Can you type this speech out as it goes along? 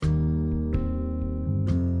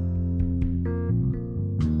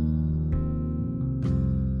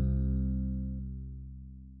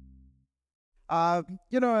Uh,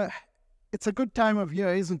 you know, it's a good time of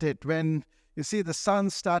year, isn't it? When you see the sun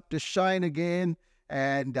start to shine again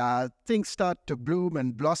and things start to bloom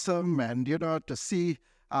and blossom, and, to see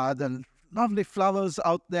the lovely flowers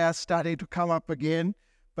out there starting to come up again.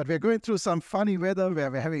 But we're going through some funny weather where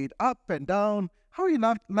we're having it up and down. How you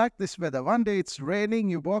not like this weather? One day it's raining,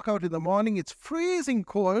 you walk out in the morning, it's freezing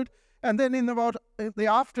cold, and then in about the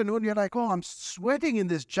afternoon, you're like, oh, I'm sweating in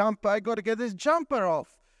this jumper. I got to get this jumper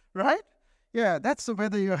off, right? Yeah, that's the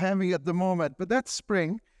weather you're having at the moment. But that's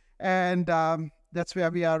spring, and that's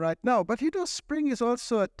where we are right now. But spring is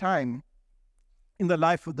also a time in the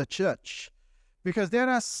life of the church, because there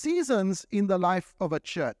are seasons in the life of a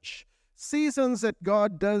church, seasons that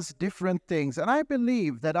God does different things. And I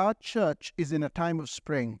believe that our church is in a time of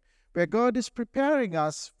spring, where God is preparing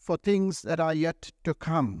us for things that are yet to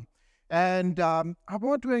come. And I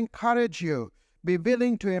want to encourage you, be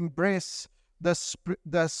willing to embrace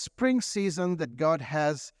the spring season that God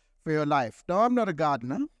has for your life. Now, I'm not a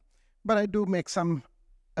gardener, but I do make some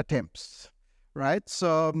attempts, right?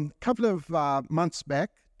 So a couple of months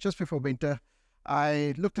back, just before winter,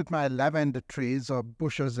 I looked at my lavender trees or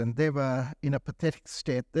bushes, and they were in a pathetic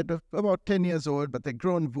state. They're about 10 years old, but they're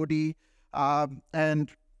grown woody,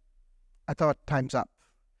 and I thought, time's up.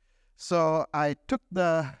 So I took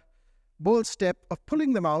the bold step of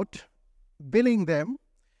pulling them out, billing them,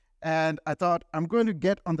 and I thought, I'm going to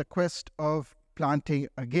get on the quest of planting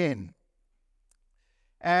again.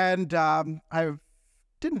 And I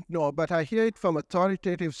didn't know, but I hear it from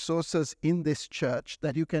authoritative sources in this church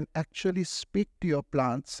that you can actually speak to your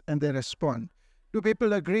plants and they respond. Do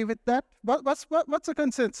people agree with that? What's the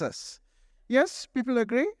consensus? Yes, people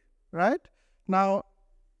agree, right? Now,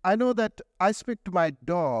 I know that I speak to my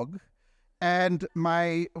dog, and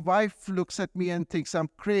my wife looks at me and thinks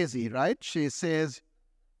I'm crazy, right? She says,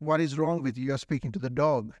 what is wrong with you? You're speaking to the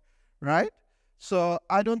dog, right? So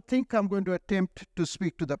I don't think I'm going to attempt to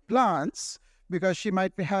speak to the plants, because she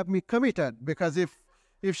might have me committed. Because if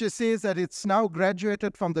she says that it's now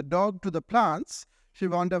graduated from the dog to the plants, she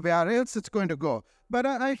wonder where else it's going to go. But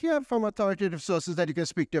I hear from authoritative sources that you can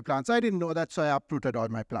speak to your plants. I didn't know that, so I uprooted all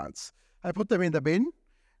my plants. I put them in the bin,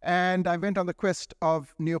 and I went on the quest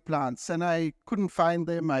of new plants, and I couldn't find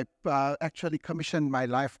them. I actually commissioned my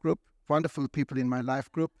life group, wonderful people in my life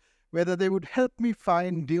group, whether they would help me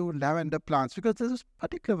find new lavender plants, because there's this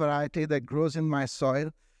particular variety that grows in my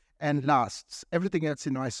soil and lasts. Everything else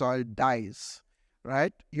in my soil dies,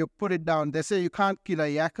 right? You put it down. They say you can't kill a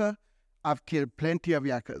yakka. I've killed plenty of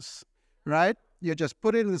yakkas, right? You just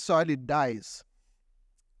put it in the soil, it dies.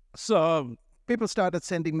 So people started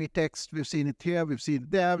sending me texts. We've seen it here, we've seen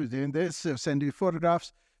it there, we've seen this, we've sent you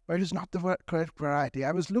photographs, but it is not the correct variety.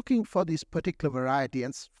 I was looking for this particular variety,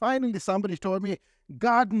 and finally somebody told me,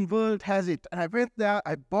 Garden World has it. And I went there,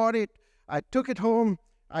 I bought it, I took it home,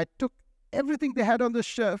 I took everything they had on the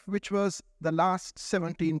shelf, which was the last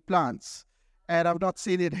 17 plants, and I've not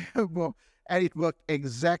seen it anymore. And it worked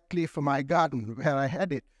exactly for my garden where I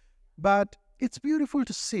had it. But it's beautiful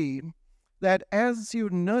to see that as you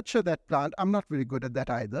nurture that plant, I'm not very good at that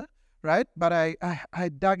either, right? But I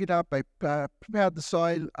dug it up, I prepared the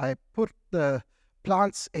soil, I put the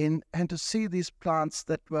plants in, and to see these plants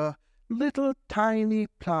that were little tiny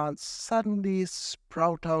plants suddenly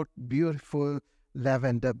sprout out beautiful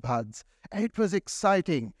lavender buds. And it was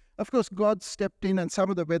exciting. Of course, God stepped in, and some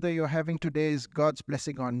of the weather you're having today is God's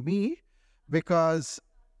blessing on me, because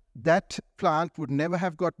that plant would never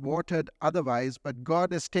have got watered otherwise, but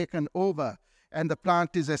God has taken over and the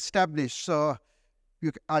plant is established, so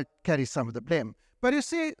I'll carry some of the blame. But you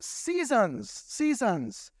see, seasons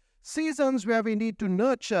where we need to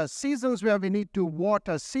nurture, seasons where we need to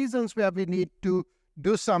water, seasons where we need to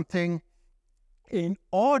do something in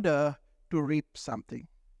order to reap something.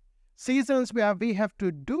 Seasons where we have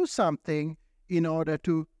to do something in order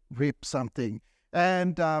to reap something.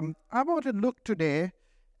 And I want to look today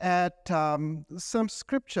at some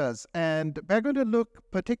scriptures, and we're going to look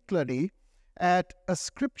particularly at a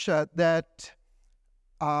scripture that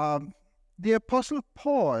the Apostle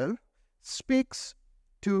Paul speaks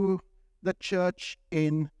to the church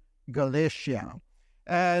in Galatia.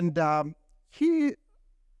 And I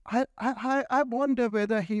wonder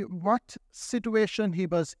what situation he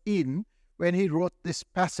was in when he wrote this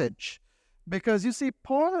passage. Because you see,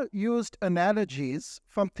 Paul used analogies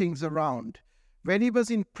from things around. When he was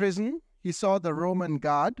in prison, he saw the Roman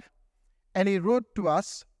guard, and he wrote to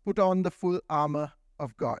us, put on the full armor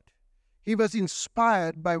of God. He was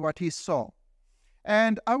inspired by what he saw.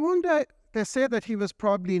 And I wonder, they say that he was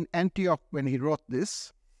probably in Antioch when he wrote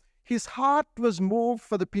this. His heart was moved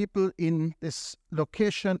for the people in this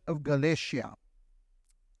location of Galatia.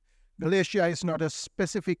 Galatia is not a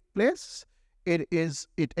specific place.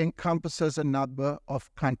 It encompasses a number of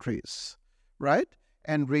countries, right?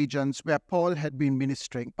 And regions where Paul had been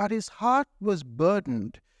ministering. But his heart was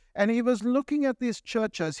burdened, and he was looking at these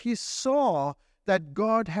churches. He saw that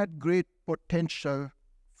God had great potential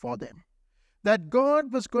for them, that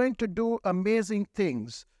God was going to do amazing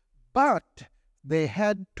things, but they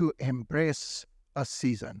had to embrace a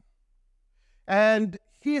season. And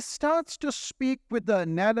he starts to speak with the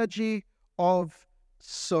analogy of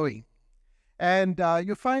sowing. And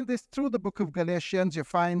you find this through the book of Galatians. You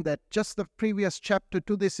find that just the previous chapter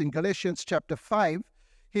to this, in Galatians chapter 5,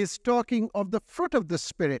 he's talking of the fruit of the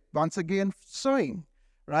Spirit. Once again, sowing,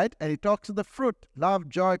 right? And he talks of the fruit: love,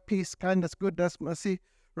 joy, peace, kindness, goodness, mercy,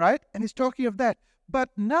 right? And he's talking of that. But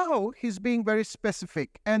now he's being very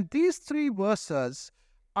specific. And these 3 verses,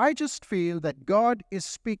 I just feel that God is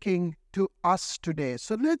speaking to us today.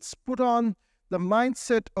 So let's put on the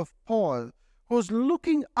mindset of Paul, who's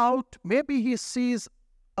looking out. Maybe he sees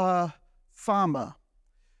a farmer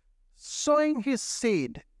sowing his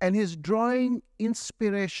seed, and he's drawing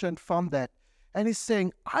inspiration from that. And he's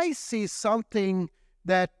saying, I see something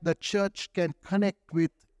that the church can connect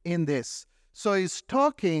with in this. So he's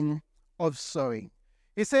talking of sowing.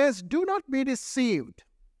 He says, do not be deceived.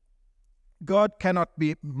 God cannot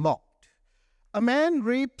be mocked. A man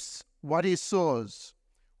reaps what he sows.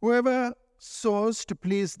 Whoever sows to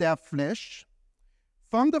please their flesh,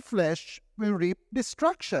 from the flesh will reap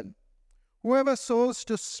destruction. Whoever sows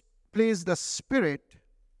to please the Spirit,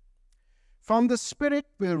 from the Spirit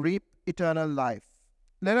will reap eternal life.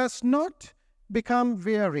 Let us not become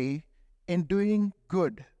weary in doing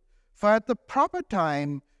good, for at the proper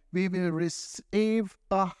time we will receive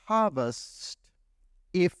a harvest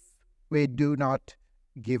if we do not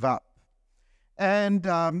give up. And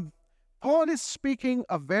Paul is speaking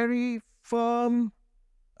a very firm,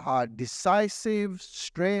 decisive,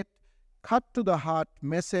 straight, cut-to-the-heart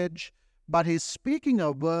message, but he's speaking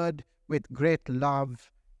a word with great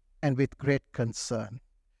love and with great concern.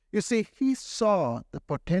 You see, he saw the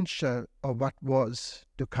potential of what was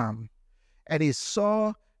to come, and he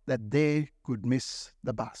saw that they could miss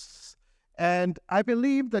the bus. And I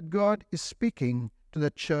believe that God is speaking to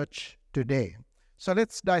the church today. So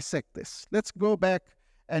let's dissect this. Let's go back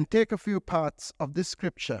and take a few parts of this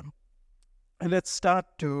scripture, and let's start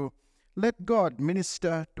to let God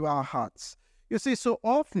minister to our hearts. You see, so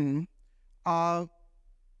often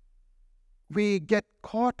we get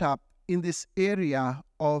caught up in this area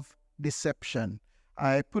of deception.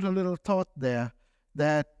 I put a little thought there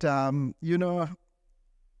that,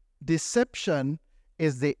 deception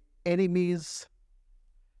is the enemy's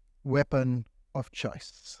weapon of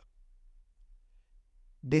choice.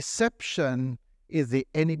 Deception is the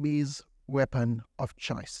enemy's weapon of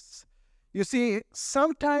choice. You see,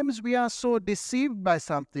 sometimes we are so deceived by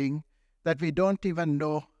something that we don't even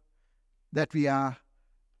know that we are,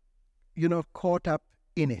 caught up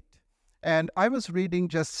in it. And I was reading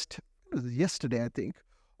just yesterday, I think,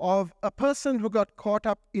 of a person who got caught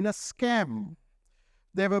up in a scam.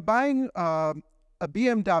 They were buying a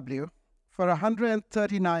BMW for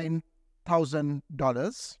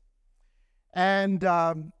 $139,000, and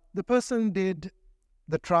the person did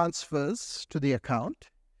the transfers to the account,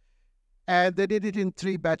 and they did it in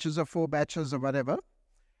 3 batches or 4 batches or whatever.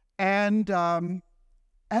 And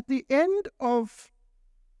at the end of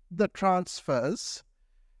the transfers,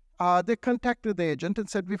 they contacted the agent and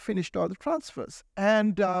said, we finished all the transfers.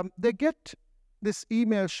 And they get this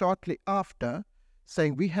email shortly after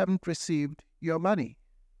saying, we haven't received your money.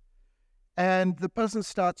 And the person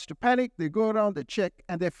starts to panic. They go around, they check,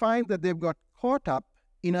 and they find that they've got caught up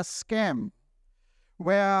in a scam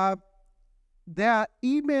where their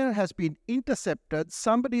email has been intercepted.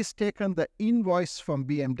 Somebody's taken the invoice from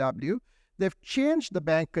BMW. They've changed the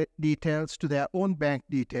bank details to their own bank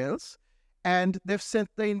details, and they've sent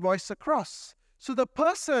the invoice across. So the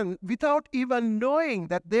person, without even knowing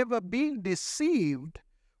that they were being deceived,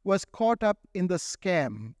 was caught up in the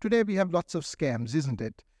scam. Today we have lots of scams, isn't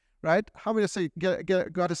it? Right? How many of you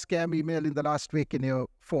got a scam email in the last week in your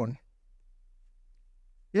phone?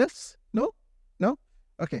 Yes? No? No?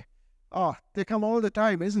 Okay. Oh, they come all the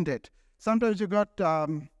time, isn't it? Sometimes you got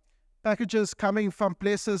packages coming from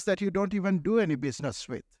places that you don't even do any business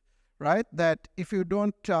with, right? That if you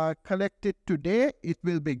don't collect it today, it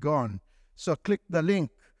will be gone. So click the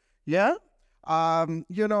link. Yeah?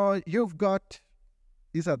 You've got,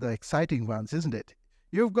 these are the exciting ones, isn't it?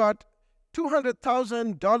 You've got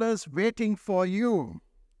 $200,000 waiting for you,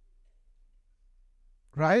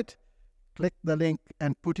 right? Click the link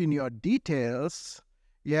and put in your details,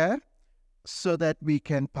 yeah, so that we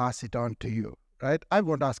can pass it on to you, right? I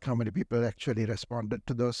won't ask how many people actually responded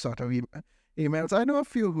to those sort of emails. I know a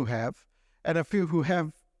few who have, and a few who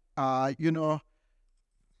have,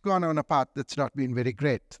 gone on a path that's not been very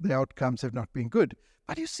great. The outcomes have not been good.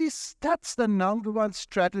 But you see, that's the number one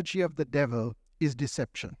strategy of the devil, is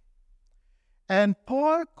deception. And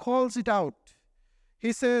Paul calls it out.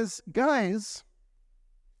 He says, guys,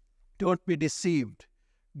 don't be deceived.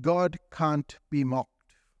 God can't be mocked.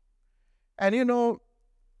 And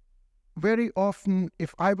very often,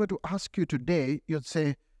 if I were to ask you today, you'd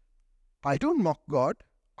say, I don't mock God.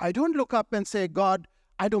 I don't look up and say, God,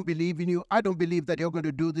 I don't believe in you. I don't believe that you're going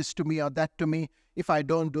to do this to me or that to me if I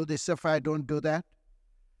don't do this, if I don't do that.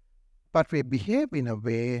 But we behave in a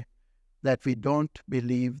way that we don't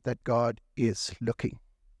believe that God is looking.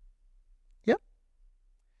 Yeah?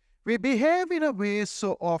 We behave in a way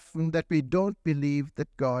so often that we don't believe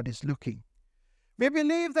that God is looking. We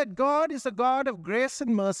believe that God is a God of grace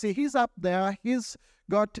and mercy. He's up there. He's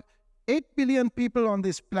got 8 billion people on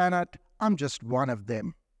this planet. I'm just one of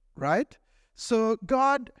them, right? So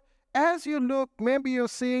God, as you look, maybe you're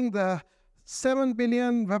seeing the 7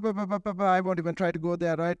 billion, I won't even try to go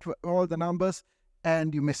there, right? All the numbers,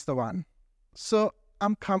 and you miss the one. So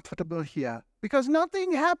I'm comfortable here because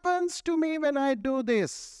nothing happens to me when I do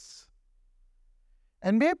this.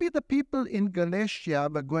 And maybe the people in Galatia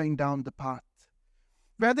were going down the path,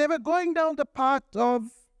 where they were going down the path of,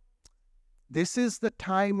 this is the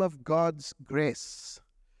time of God's grace.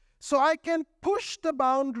 So I can push the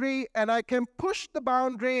boundary and I can push the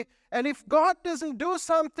boundary. And if God doesn't do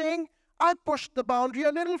something, I push the boundary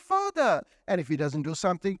a little further. And if he doesn't do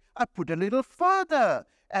something, I put a little further.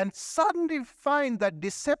 And suddenly find that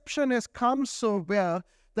deception has come so well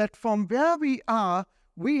that from where we are,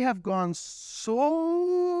 we have gone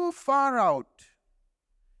so far out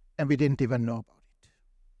and we didn't even know about it.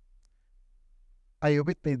 Are you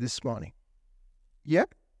with me this morning? Yeah?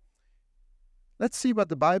 Let's see what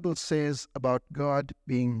the Bible says about God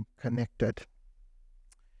being connected. It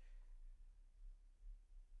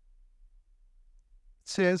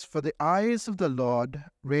says, for the eyes of the Lord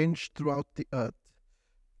range throughout the earth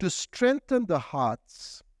to strengthen the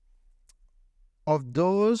hearts of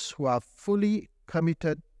those who are fully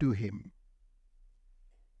committed to him.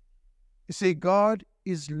 You see, God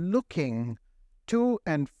is looking to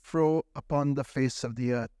and fro upon the face of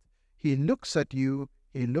the earth. He looks at you,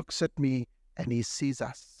 he looks at me, and he sees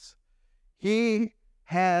us. He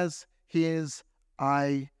has his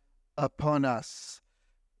eye upon us.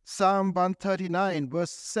 Psalm 139,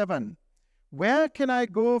 verse 7. Where can I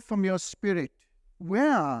go from your spirit?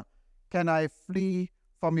 Where can I flee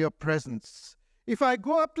from your presence? If I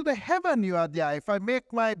go up to the heaven, you are there. If I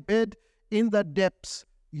make my bed in the depths,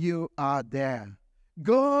 you are there.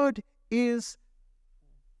 God is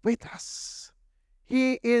with us.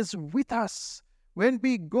 He is with us. When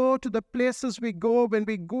we go to the places we go, when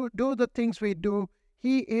we go do the things we do,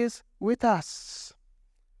 he is with us.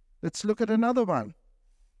 Let's look at another one.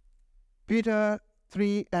 Peter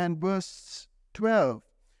 3 and verse 12.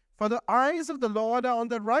 For the eyes of the Lord are on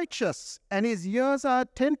the righteous, and his ears are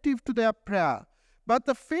attentive to their prayer. But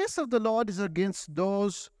the face of the Lord is against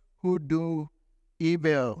those who do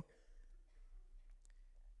evil.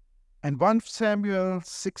 And 1 Samuel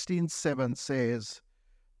 16:7 says,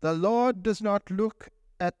 the Lord does not look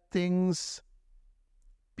at things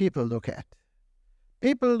people look at.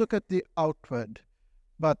 People look at the outward,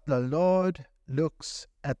 but the Lord looks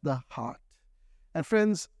at the heart. And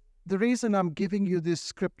friends, the reason I'm giving you these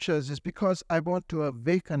scriptures is because I want to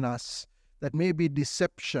awaken us that maybe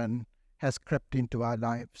deception has crept into our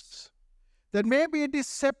lives. That maybe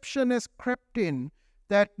deception has crept in,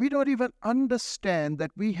 that we don't even understand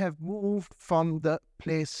that we have moved from the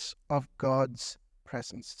place of God's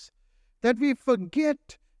presence. That we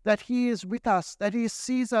forget that he is with us, that he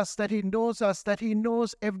sees us, that he knows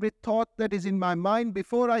every thought that is in my mind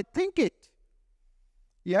before I think it.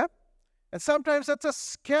 Yeah? And sometimes that's a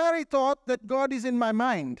scary thought that God is in my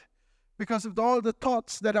mind because of all the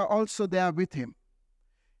thoughts that are also there with him.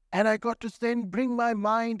 And I got to then bring my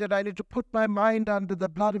mind, and I need to put my mind under the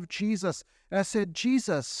blood of Jesus. And I said,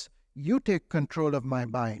 Jesus, you take control of my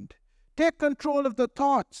mind. Take control of the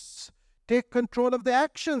thoughts. Take control of the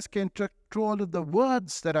actions, take control of the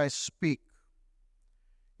words that I speak.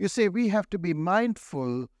 You see, we have to be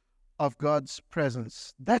mindful of God's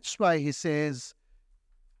presence. That's why he says,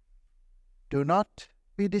 do not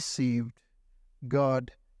be deceived.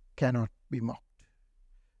 God cannot be mocked.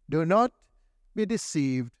 Do not be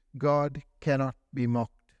deceived. God cannot be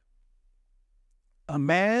mocked. A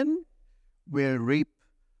man will reap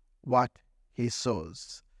what he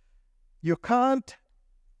sows. You can't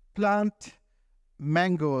plant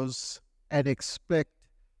mangoes and expect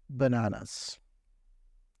bananas.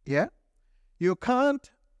 Yeah? You can't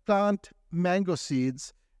plant mango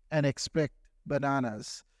seeds and expect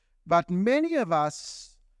bananas. But many of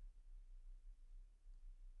us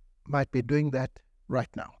might be doing that right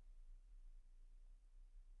now.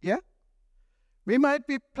 Yeah? We might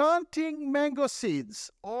be planting mango seeds,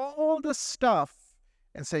 all the stuff,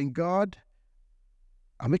 and saying, God,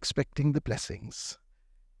 I'm expecting the blessings.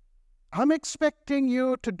 I'm expecting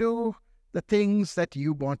you to do the things that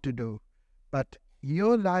you want to do. But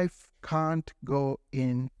your life can't go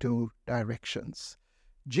in two directions.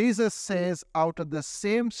 Jesus says, out of the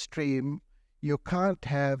same stream, you can't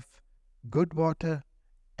have good water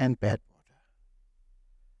and bad water.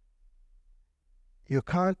 You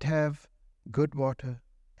can't have good water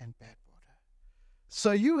and bad water.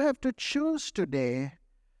 So you have to choose today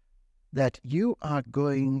that you are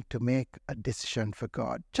going to make a decision for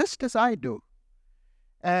God, just as I do.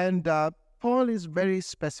 And Paul is very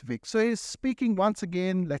specific. So he's speaking once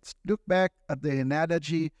again, let's look back at the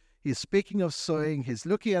analogy. He's speaking of sowing. He's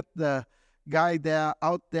looking at the guy there,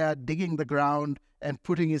 out there, digging the ground and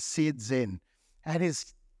putting his seeds in. And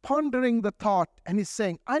he's pondering the thought, and he's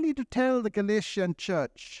saying, I need to tell the Galatian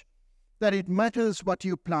church that it matters what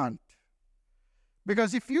you plant.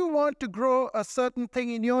 Because if you want to grow a certain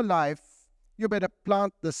thing in your life, you better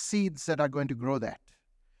plant the seeds that are going to grow that.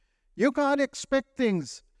 You can't expect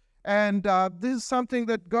things. And this is something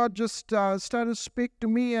that God just started to speak to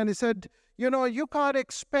me, and he said, you can't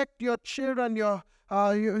expect your children,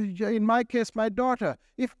 in my case, my daughter.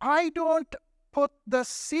 If I don't put the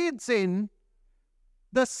seeds in,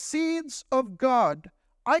 the seeds of God,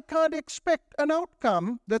 I can't expect an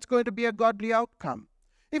outcome that's going to be a godly outcome.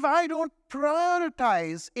 If I don't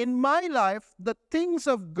prioritize in my life the things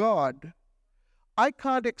of God, I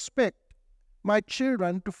can't expect my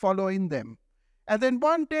children to follow in them. And then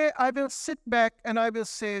one day I will sit back and I will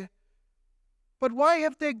say, but why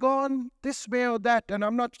have they gone this way or that? And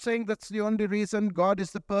I'm not saying that's the only reason. God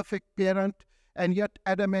is the perfect parent, and yet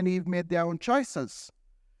Adam and Eve made their own choices.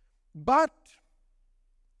 But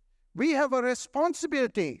we have a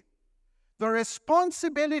responsibility, the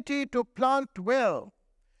responsibility to plant well.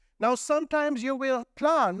 Now, sometimes you will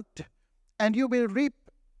plant and you will reap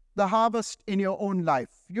the harvest in your own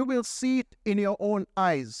life. You will see it in your own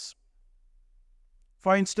eyes.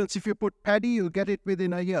 For instance, if you put paddy, you'll get it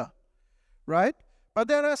within a year, right? But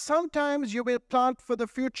there are sometimes you will plant for the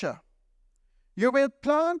future. You will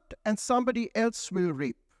plant and somebody else will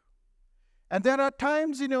reap. And there are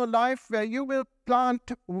times in your life where you will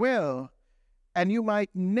plant well and you might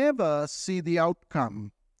never see the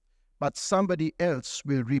outcome, but somebody else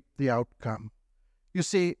will reap the outcome. You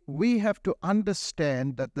see, we have to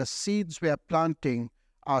understand that the seeds we are planting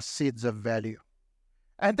are seeds of value.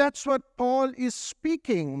 And that's what Paul is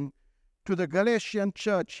speaking to the Galatian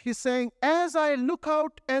church. He's saying, as I look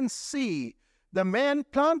out and see the man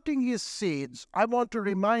planting his seeds, I want to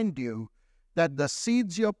remind you that the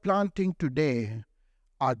seeds you're planting today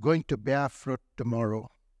are going to bear fruit tomorrow.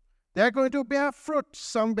 They're going to bear fruit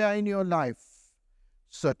somewhere in your life.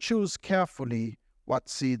 So choose carefully what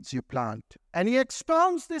seeds you plant. And he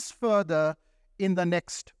expounds this further in the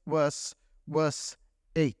next verse, verse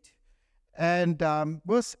 8. And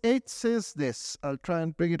verse 8 says this. I'll try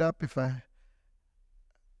and bring it up if I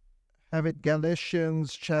have it.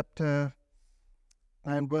 Galatians chapter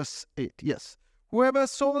and verse 8. Yes. Whoever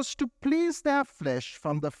sows to please their flesh,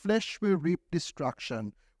 from the flesh will reap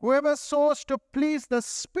destruction. Whoever sows to please the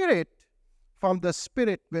Spirit, from the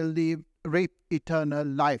Spirit will reap eternal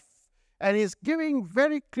life. And he's giving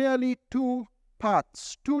very clearly two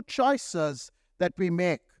paths, two choices that we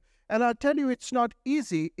make. And I'll tell you, it's not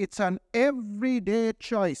easy. It's an everyday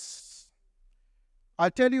choice.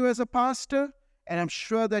 I'll tell you as a pastor, and I'm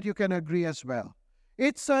sure that you can agree as well.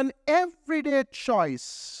 It's an everyday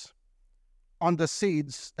choice on the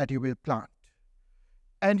seeds that you will plant.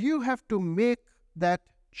 And you have to make that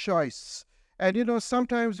choice. And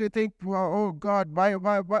sometimes we think, well, oh God,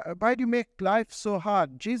 why do you make life so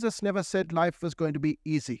hard? Jesus never said life was going to be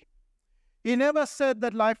easy. He never said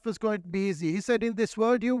that life was going to be easy. He said, in this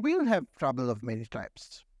world you will have trouble of many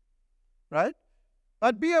types. Right?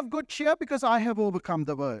 But be of good cheer, because I have overcome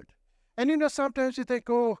the world. And sometimes you think,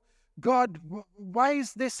 oh God, why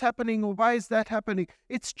is this happening, or why is that happening?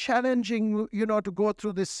 It's challenging, to go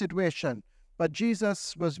through this situation. But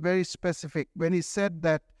Jesus was very specific when he said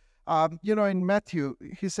that, in Matthew,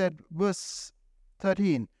 he said, verse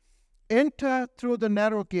 13, enter through the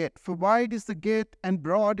narrow gate, for wide is the gate and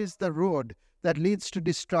broad is the road that leads to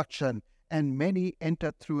destruction, and many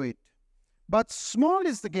enter through it. But small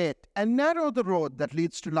is the gate, and narrow the road that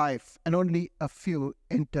leads to life, and only a few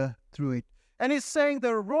enter through it. And he's saying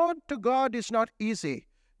the road to God is not easy.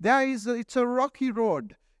 It's a rocky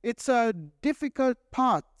road. It's a difficult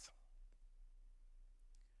path.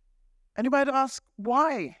 And you might ask,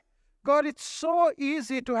 why? God, it's so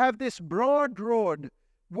easy to have this broad road.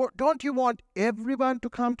 Don't you want everyone to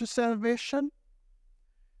come to salvation?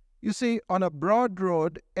 You see, on a broad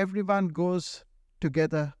road, everyone goes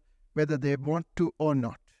together whether they want to or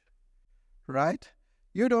not. Right?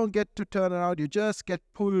 You don't get to turn around, you just get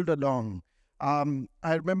pulled along.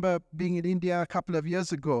 I remember being in India a couple of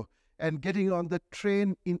years ago and getting on the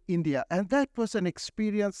train in India. And that was an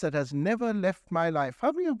experience that has never left my life.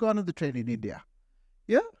 How many have gone on the train in India?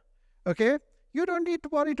 Yeah? Okay? You don't need to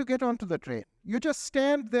worry to get onto the train. You just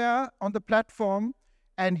stand there on the platform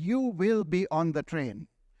and you will be on the train.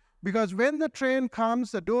 Because when the train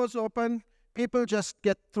comes, the doors open, people just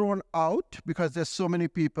get thrown out because there's so many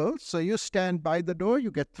people. So you stand by the door,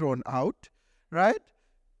 you get thrown out, right?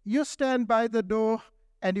 You stand by the door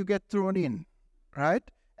and you get thrown in, right?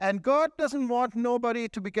 And God doesn't want nobody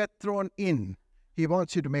to get thrown in. He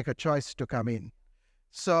wants you to make a choice to come in.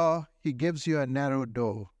 So he gives you a narrow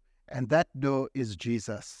door, and that door is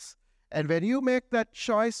Jesus. And when you make that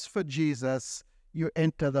choice for Jesus, you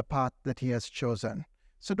enter the path that he has chosen.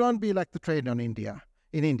 So don't be like the train in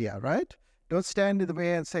India, right? Don't stand in the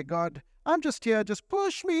way and say, God, I'm just here, just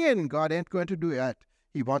push me in. God ain't going to do that.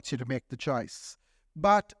 He wants you to make the choice.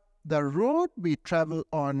 But the road we travel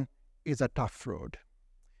on is a tough road.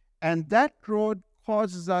 And that road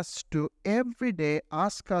causes us to every day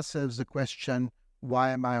ask ourselves the question,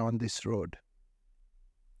 why am I on this road?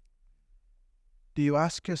 Do you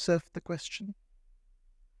ask yourself the question?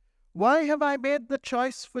 Why have I made the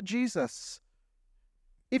choice for Jesus?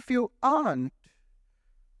 If you aren't,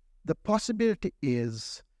 the possibility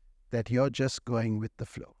is that you're just going with the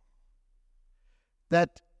flow.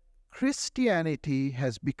 That Christianity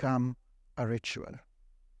has become a ritual.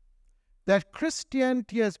 That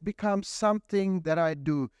Christianity has become something that I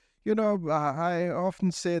do. You know, I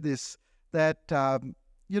often say this, that,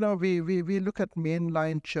 we look at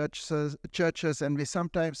mainline churches and we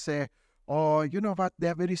sometimes say, oh, you know what,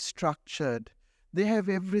 they're very structured. They have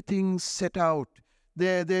everything set out.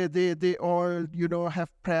 They all,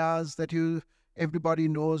 have prayers that everybody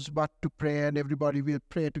knows what to pray and everybody will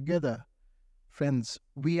pray together. Friends,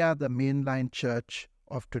 we are the mainline church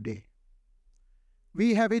of today.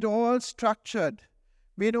 We have it all structured.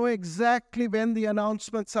 We know exactly when the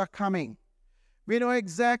announcements are coming. We know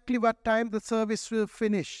exactly what time the service will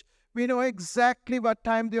finish. We know exactly what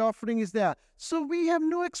time the offering is there. So we have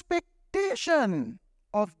no expectation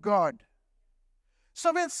of God.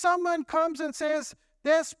 So when someone comes and says,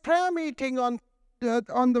 there's prayer meeting on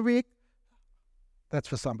the week, that's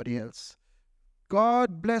for somebody else.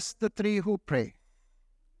 God bless the 3 who pray.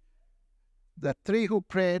 The 3 who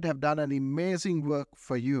prayed have done an amazing work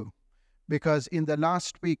for you, because in the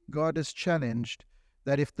last week, God has challenged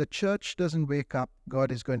that if the church doesn't wake up,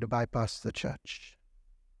 God is going to bypass the church.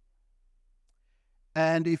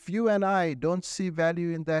 And if you and I don't see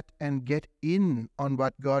value in that and get in on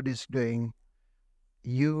what God is doing,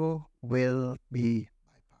 you will be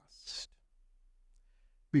bypassed.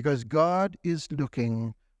 Because God is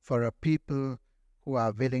looking for a people who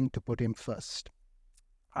are willing to put him first.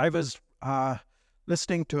 I was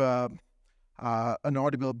listening to an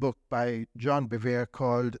audible book by John Bevere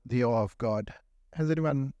called The Awe of God. Has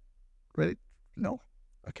anyone read it? No?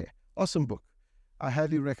 Okay. Awesome book. I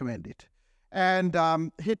highly recommend it. And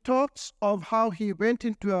he talks of how he went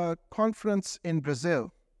into a conference in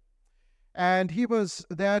Brazil. And he was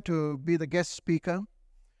there to be the guest speaker.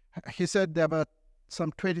 He said there were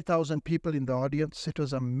some 20,000 people in the audience. It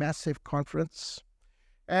was a massive conference.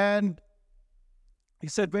 And he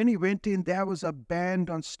said when he went in, there was a band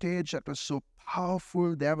on stage that was so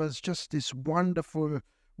powerful. There was just this wonderful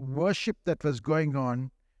worship that was going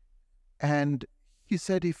on. And he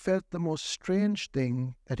said he felt the most strange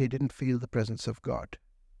thing, that he didn't feel the presence of God.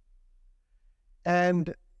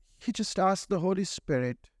 And he just asked the Holy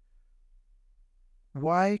Spirit,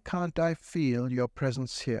 why can't I feel your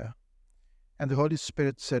presence here? And the Holy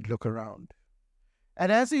Spirit said, look around.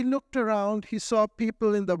 And as he looked around, he saw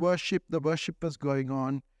people in the worship was going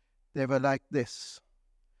on. They were like this.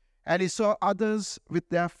 And he saw others with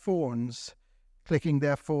their phones, clicking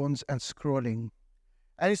their phones and scrolling.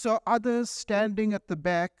 And he saw others standing at the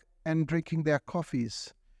back and drinking their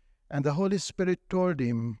coffees. And the Holy Spirit told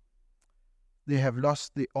him, they have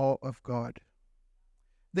lost the awe of God.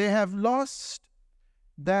 They have lost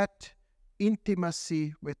that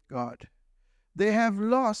intimacy with God. They have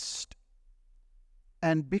lost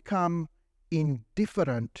and become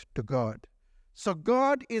indifferent to God. So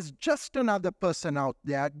God is just another person out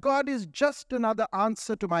there. God is just another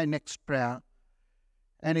answer to my next prayer.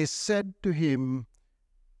 And he said to him,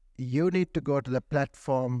 you need to go to the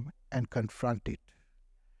platform and confront it.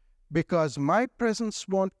 Because my presence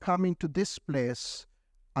won't come into this place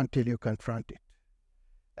until you confront it.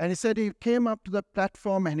 And he said he came up to the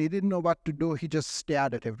platform and he didn't know what to do. He just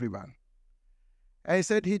stared at everyone. And he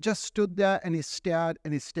said he just stood there and he stared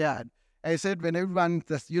and he stared. And he said when everyone,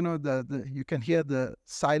 you can hear the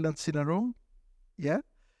silence in a room. Yeah?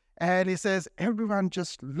 And he says everyone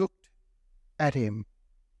just looked at him.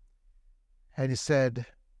 And he said,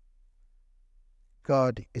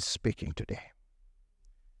 God is speaking today.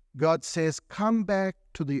 God says, come back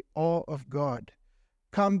to the awe of God.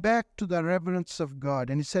 Come back to the reverence of God.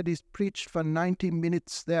 And he said he's preached for 90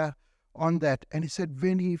 minutes there on that. And he said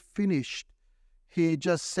when he finished, he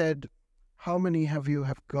just said, how many of you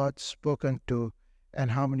have God spoken to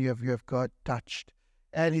and how many of you have God touched?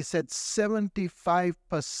 And he said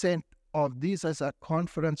 75% of these as a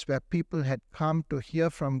conference where people had come to hear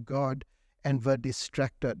from God and were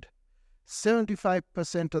distracted.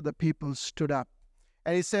 75% of the people stood up.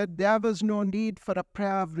 And he said there was no need for a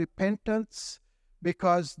prayer of repentance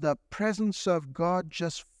because the presence of God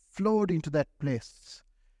just flowed into that place.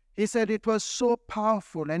 He said it was so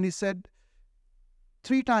powerful. And he said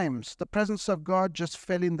 3 times the presence of God just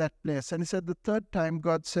fell in that place. And he said the 3rd time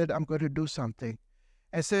God said, I'm going to do something.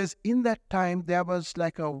 And says in that time there was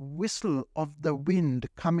like a whistle of the wind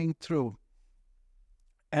coming through.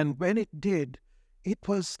 And when it did, it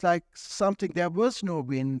was like something, there was no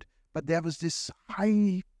wind, but there was this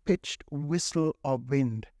high-pitched whistle of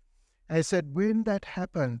wind. And I said, when that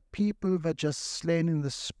happened, people were just slain in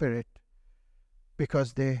the spirit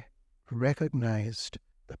because they recognized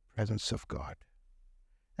the presence of God.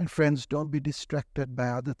 And friends, don't be distracted by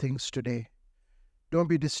other things today. Don't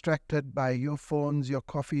be distracted by your phones, your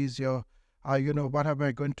coffees, what am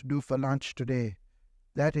I going to do for lunch today?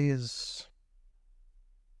 That is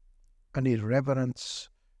an irreverence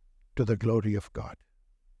to the glory of God.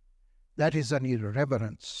 That is an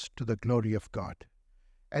irreverence to the glory of God.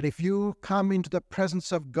 And if you come into the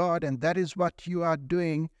presence of God and that is what you are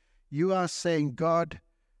doing, you are saying, God,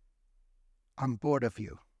 I'm bored of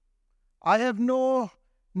you. I have no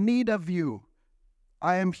need of you.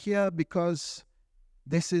 I am here because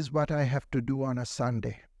this is what I have to do on a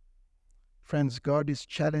Sunday. Friends, God is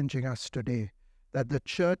challenging us today that the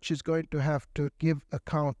church is going to have to give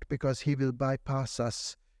account because he will bypass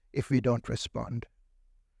us if we don't respond.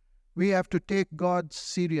 We have to take God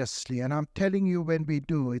seriously, and I'm telling you when we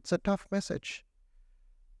do, it's a tough message.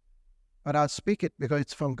 But I'll speak it because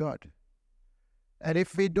it's from God. And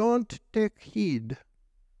if we don't take heed,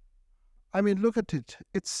 look at it.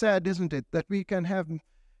 It's sad, isn't it, that we can have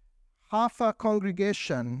half our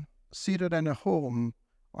congregation seated in a home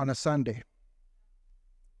on a Sunday,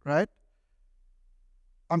 right?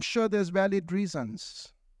 I'm sure there's valid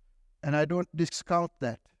reasons, and I don't discount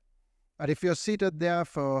that. But if you're seated there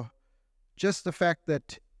for just the fact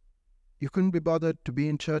that you couldn't be bothered to be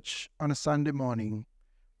in church on a Sunday morning,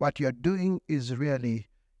 what you're doing is really,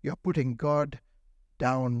 you're putting God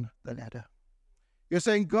down the ladder. You're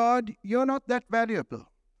saying, God, you're not that valuable.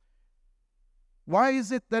 Why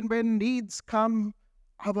is it that when needs come,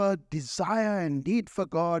 our desire and need for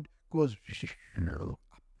God goes up?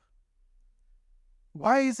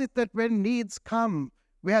 Why is it that when needs come,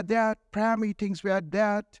 we are there at prayer meetings, we are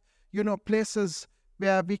there at, places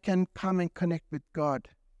where we can come and connect with God?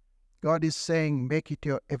 God is saying, make it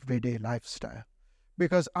your everyday lifestyle.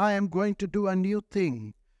 Because I am going to do a new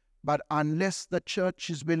thing, but unless the church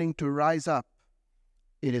is willing to rise up,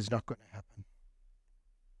 it is not going to happen.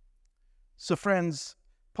 So friends,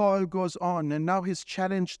 Paul goes on, and now he's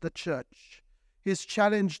challenged the church. He's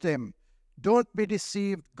challenged them. Don't be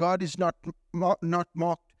deceived. God is not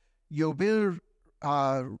mocked. You will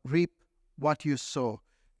reap what you sow.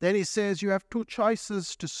 Then he says you have 2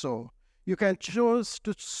 choices to sow. You can choose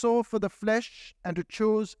to sow for the flesh and to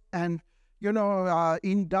choose and,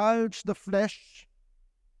 indulge the flesh.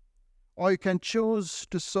 Or you can choose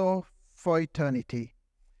to sow for eternity.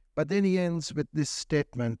 But then he ends with this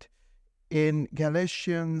statement in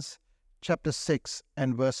Galatians chapter 6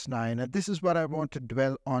 and verse 9. And this is what I want to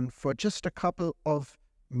dwell on for just a couple of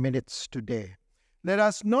minutes today. Let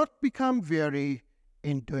us not become weary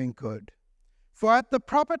in doing good. For at the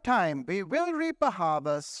proper time we will reap a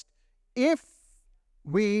harvest if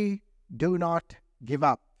we do not give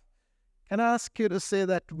up. Can I ask you to say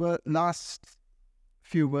that last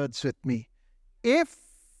few words with me? If,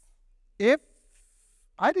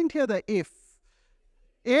 I didn't hear the if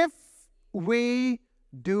we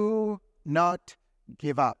do not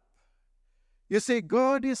give up. You see,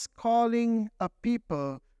 God is calling a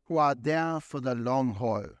people who are there for the long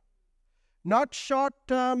haul. Not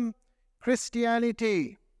short-term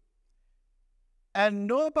Christianity. And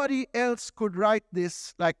nobody else could write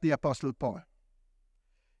this like the Apostle Paul.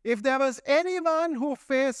 If there was anyone who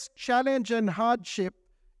faced challenge and hardship,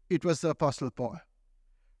 it was the Apostle Paul.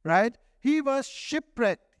 Right? He was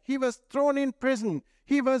shipwrecked. He was thrown in prison.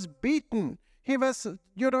 He was beaten. He was,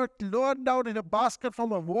 lowered down in a basket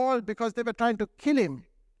from a wall because they were trying to kill him.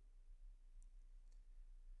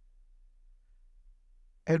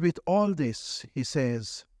 And with all this, he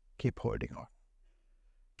says, keep holding on.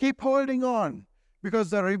 Keep holding on,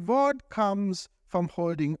 because the reward comes from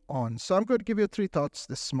holding on. So I'm going to give you 3 thoughts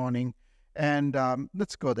this morning, and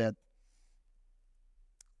let's go there.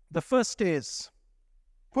 The first is,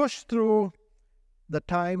 push through the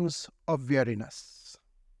times of weariness.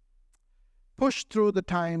 Push through the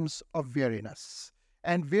times of weariness,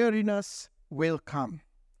 and weariness will come.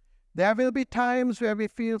 There will be times where we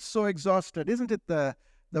feel so exhausted. Isn't it the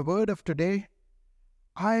word of today?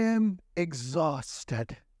 I am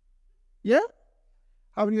exhausted. Yeah?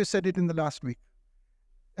 How many of you said it in the last week?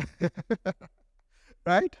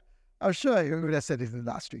 Right? I'm sure you would have said it in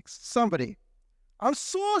the last week. Somebody. I'm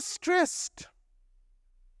so stressed.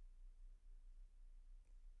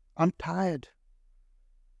 I'm tired.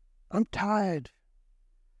 I'm tired.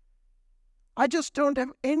 I just don't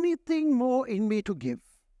have anything more in me to give.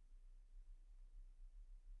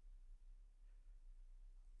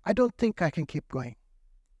 I don't think I can keep going.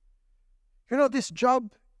 This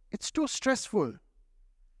job, it's too stressful.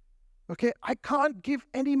 Okay, I can't give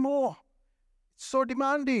any more. It's so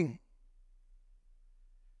demanding.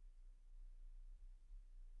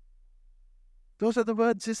 Those are the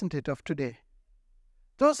words, isn't it, of today?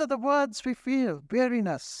 Those are the words we feel,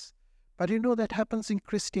 weariness. But that happens in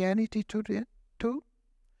Christianity today, too.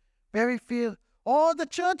 Where we feel, the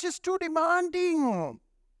church is too demanding.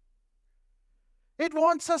 It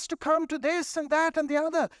wants us to come to this and that and the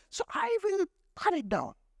other. So I will cut it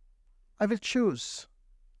down. I will choose.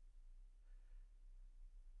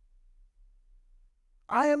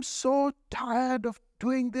 I am so tired of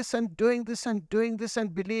doing this and doing this and doing this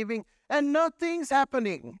and believing, and nothing's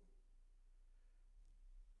happening.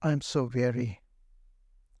 I am so weary.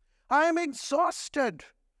 I am exhausted.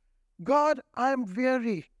 God, I am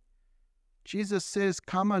weary. Jesus says,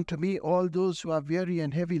 come unto me, all those who are weary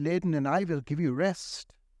and heavy laden, and I will give you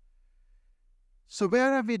rest. So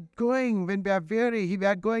where are we going when we are weary? We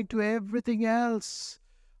are going to everything else.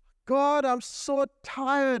 God, I'm so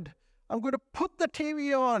tired. I'm going to put the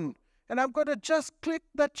TV on, and I'm going to just click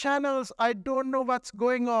the channels. I don't know what's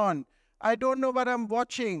going on. I don't know what I'm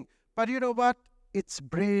watching. But you know what? It's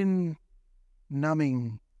brain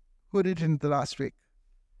numbing. Who did it in the last week?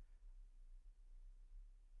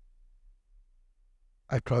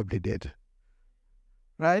 I probably did.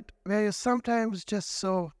 Right? Where you're sometimes just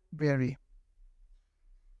so weary.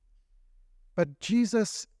 But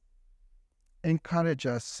Jesus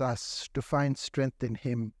encourages us to find strength in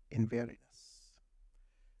Him in weariness.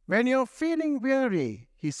 When you're feeling weary,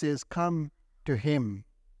 He says, come to Him.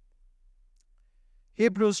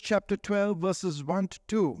 Hebrews chapter 12 verses 1 to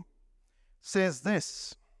 2 says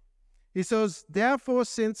this. He says, therefore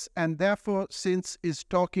since is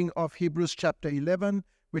talking of Hebrews chapter 11,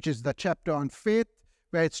 which is the chapter on faith,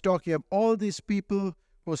 where it's talking of all these people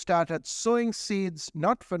who started sowing seeds,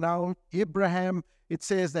 not for now. Abraham, it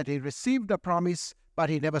says that he received a promise, but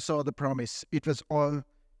he never saw the promise. It was all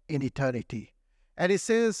in eternity. And it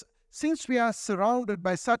says, since we are surrounded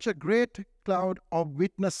by such a great cloud of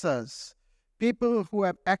witnesses, people who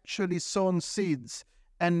have actually sown seeds,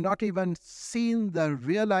 and not even seen the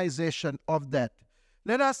realization of that,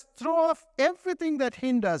 let us throw off everything that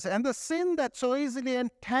hinders and the sin that so easily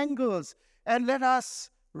entangles, and let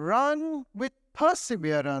us run with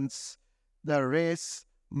perseverance the race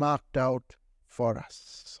marked out for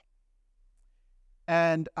us.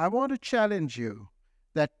 And I want to challenge you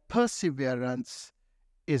that perseverance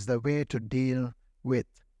is the way to deal with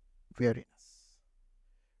weariness.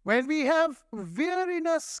 When we have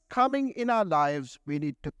weariness coming in our lives, we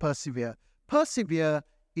need to persevere. Persevere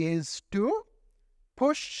is to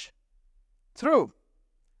push through,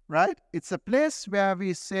 right? It's a place where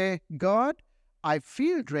we say, God, I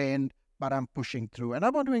feel drained, but I'm pushing through. And I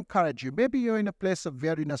want to encourage you. Maybe you're in a place of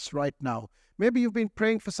weariness right now. Maybe you've been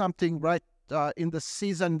praying for something right in the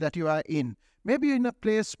season that you are in. Maybe you're in a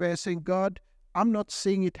place where you're saying, God, I'm not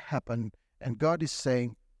seeing it happen. And God is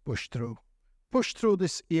saying, push through. Push through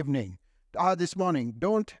this evening, this morning.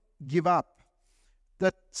 Don't give up.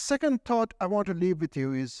 The second thought I want to leave with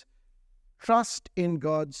you is trust in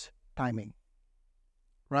God's timing.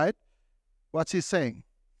 Right? What's he saying?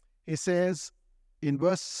 He says in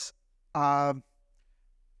verse 9,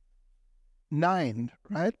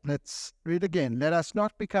 right? Let's read again. Let us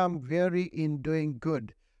not become weary in doing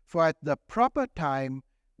good, for at the proper time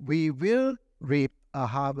we will reap a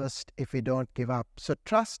harvest if we don't give up. So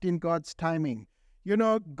trust in God's timing. You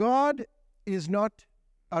know, God is not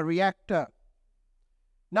a reactor.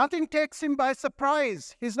 Nothing takes him by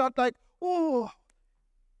surprise. He's not like, oh,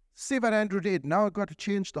 see what Andrew did. Now I've got to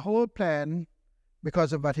change the whole plan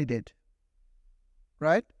because of what he did.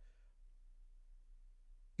 Right?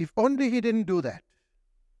 If only he didn't do that.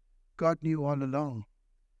 God knew all along.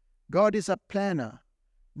 God is a planner,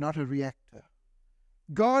 not a reactor.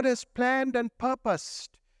 God has planned and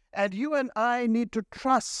purposed, and you and I need to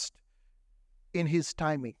trust in his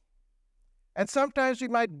timing. And sometimes we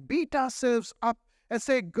might beat ourselves up and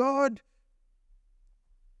say, God,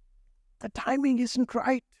 the timing isn't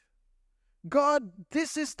right. God,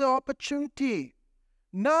 this is the opportunity.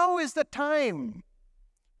 Now is the time.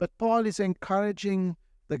 But Paul is encouraging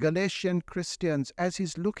the Galatian Christians as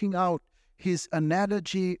he's looking out his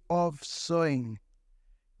analogy of sowing.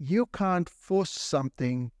 You can't force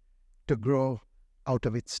something to grow out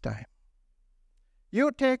of its time.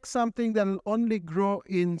 You take something that will only grow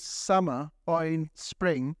in summer or in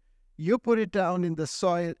spring, you put it down in the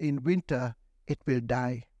soil in winter, it will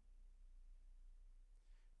die.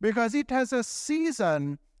 Because it has a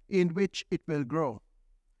season in which it will grow.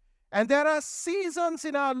 And there are seasons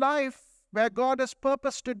in our life where God has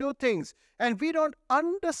purposed to do things, and we don't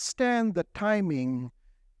understand the timing,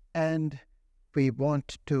 and we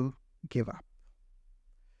want to give up.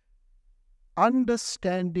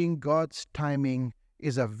 Understanding God's timing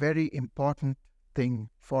is a very important thing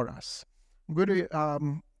for us. I'm going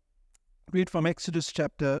to read from Exodus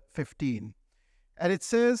chapter 15. And it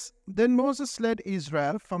says, Then Moses led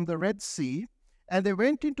Israel from the Red Sea, and they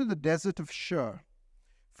went into the desert of Shur.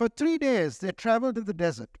 For 3 days they traveled in the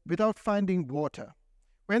desert without finding water.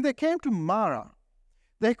 When they came to Marah,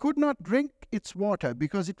 they could not drink its water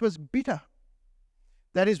because it was bitter.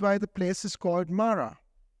 That is why the place is called Marah.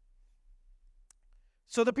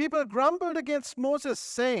 So the people grumbled against Moses,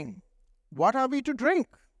 saying, What are we to drink?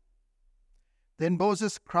 Then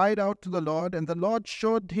Moses cried out to the Lord, and the Lord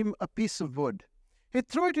showed him a piece of wood. He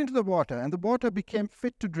threw it into the water, and the water became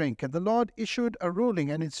fit to drink. And the Lord issued a ruling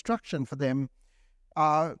and instruction for them,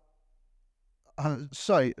 and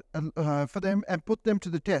put them to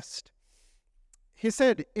the test. He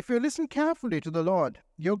said, If you listen carefully to the Lord,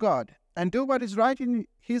 your God, and do what is right in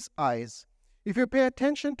his eyes, if you pay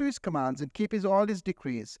attention to his commands and keep all his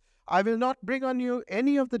decrees, I will not bring on you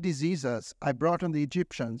any of the diseases I brought on the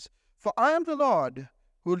Egyptians, for I am the Lord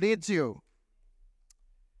who leads you.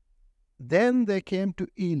 Then they came to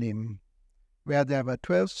Elim, where there were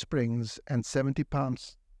 12 springs and 70 palm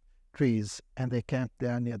trees, and they camped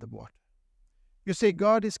there near the water. You see,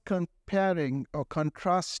 God is comparing or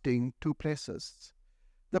contrasting two places.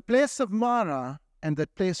 The place of Marah and the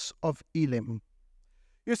place of Elim.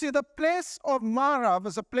 You see, the place of Marah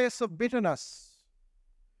was a place of bitterness.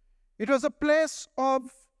 It was a place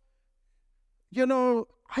of,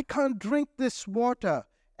 I can't drink this water,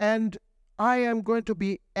 and I am going to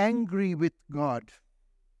be angry with God.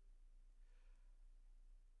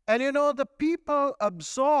 And the people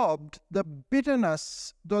absorbed the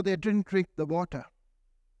bitterness, though they didn't drink the water.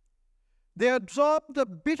 They absorbed the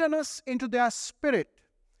bitterness into their spirit,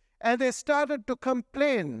 and they started to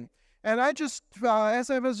complain. And I just, as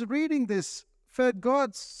I was reading this, felt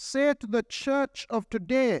God say to the church of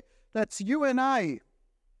today, that's you and I,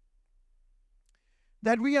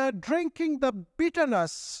 that we are drinking the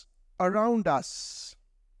bitterness around us.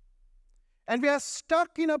 And we are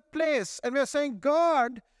stuck in a place, and we are saying,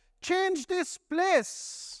 God, change this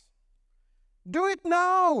place. Do it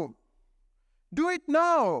now. Do it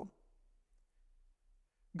now.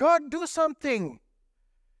 God, do something.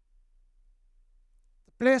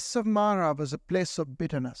 The place of Marah was a place of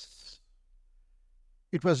bitterness.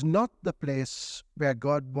 It was not the place where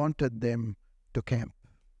God wanted them to camp.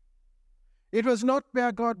 It was not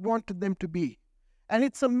where God wanted them to be. And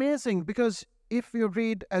it's amazing because if you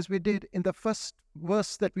read, as we did in the first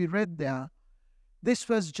verse that we read there, this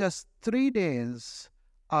was just 3 days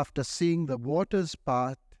after seeing the waters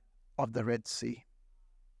part of the Red Sea.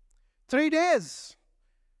 3 days.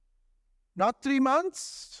 Not 3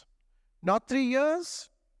 months, not 3 years.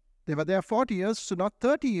 They were there 40 years, so not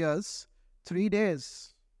 30 years, 3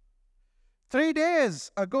 days. 3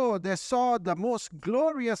 days ago, they saw the most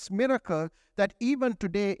glorious miracle that even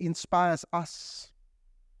today inspires us.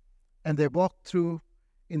 And they walked through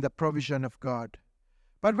in the provision of God.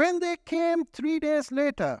 But when they came 3 days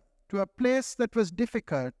later to a place that was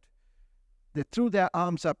difficult, they threw their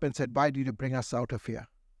arms up and said, "Why did you bring us out of here?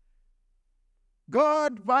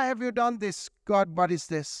 God, why have you done this? God, what is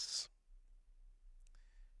this?"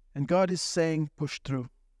 And God is saying, push through.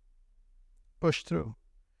 Push through.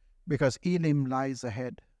 Because Elim lies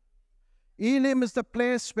ahead. Elim is the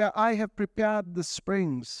place where I have prepared the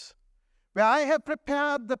springs, where I have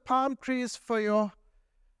prepared the palm trees for your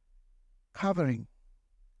covering.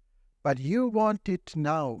 But you want it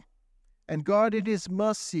now. And God, in His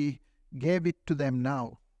mercy, gave it to them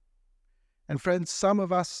now. And friends, some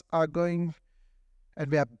of us are going and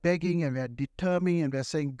we are begging and we are determining and we are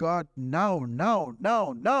saying, "God, now, now,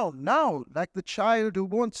 now, now, now." Like the child who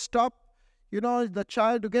won't stop. You know, the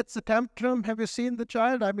child who gets a tantrum. Have you seen the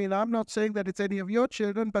child? I mean, I'm not saying that it's any of your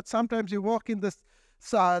children, but sometimes you walk in the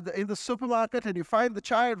supermarket and you find the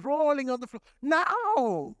child rolling on the floor.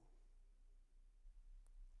 Now!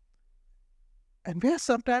 And we're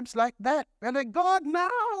sometimes like that. We're like, "God,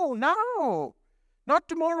 now, now. Not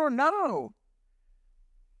tomorrow, now."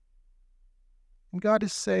 And God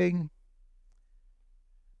is saying,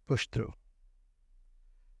 push through.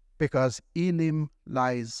 Because Elim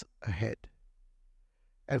lies ahead.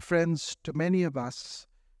 And friends, to many of us,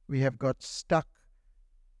 we have got stuck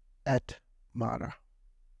at Marah.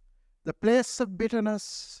 The place of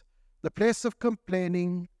bitterness, the place of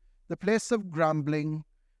complaining, the place of grumbling,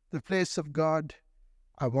 the place of, "God,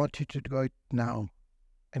 I want you to go now."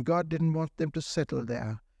 And God didn't want them to settle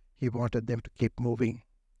there. He wanted them to keep moving.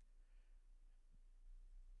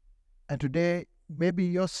 And today, maybe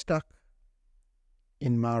you're stuck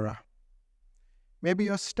in Marah. Maybe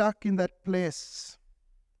you're stuck in that place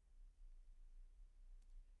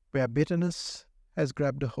where bitterness has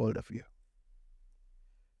grabbed a hold of you.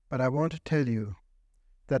 But I want to tell you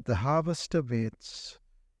that the harvest awaits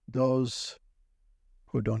those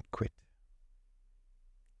who don't quit.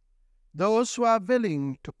 Those who are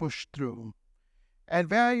willing to push through.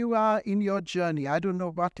 And where you are in your journey, I don't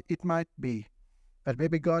know what it might be, but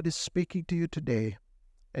maybe God is speaking to you today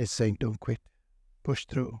and is saying, don't quit. Push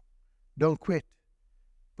through. Don't quit.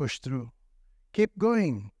 Push through. Keep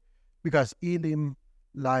going, because Elim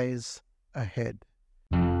lies ahead.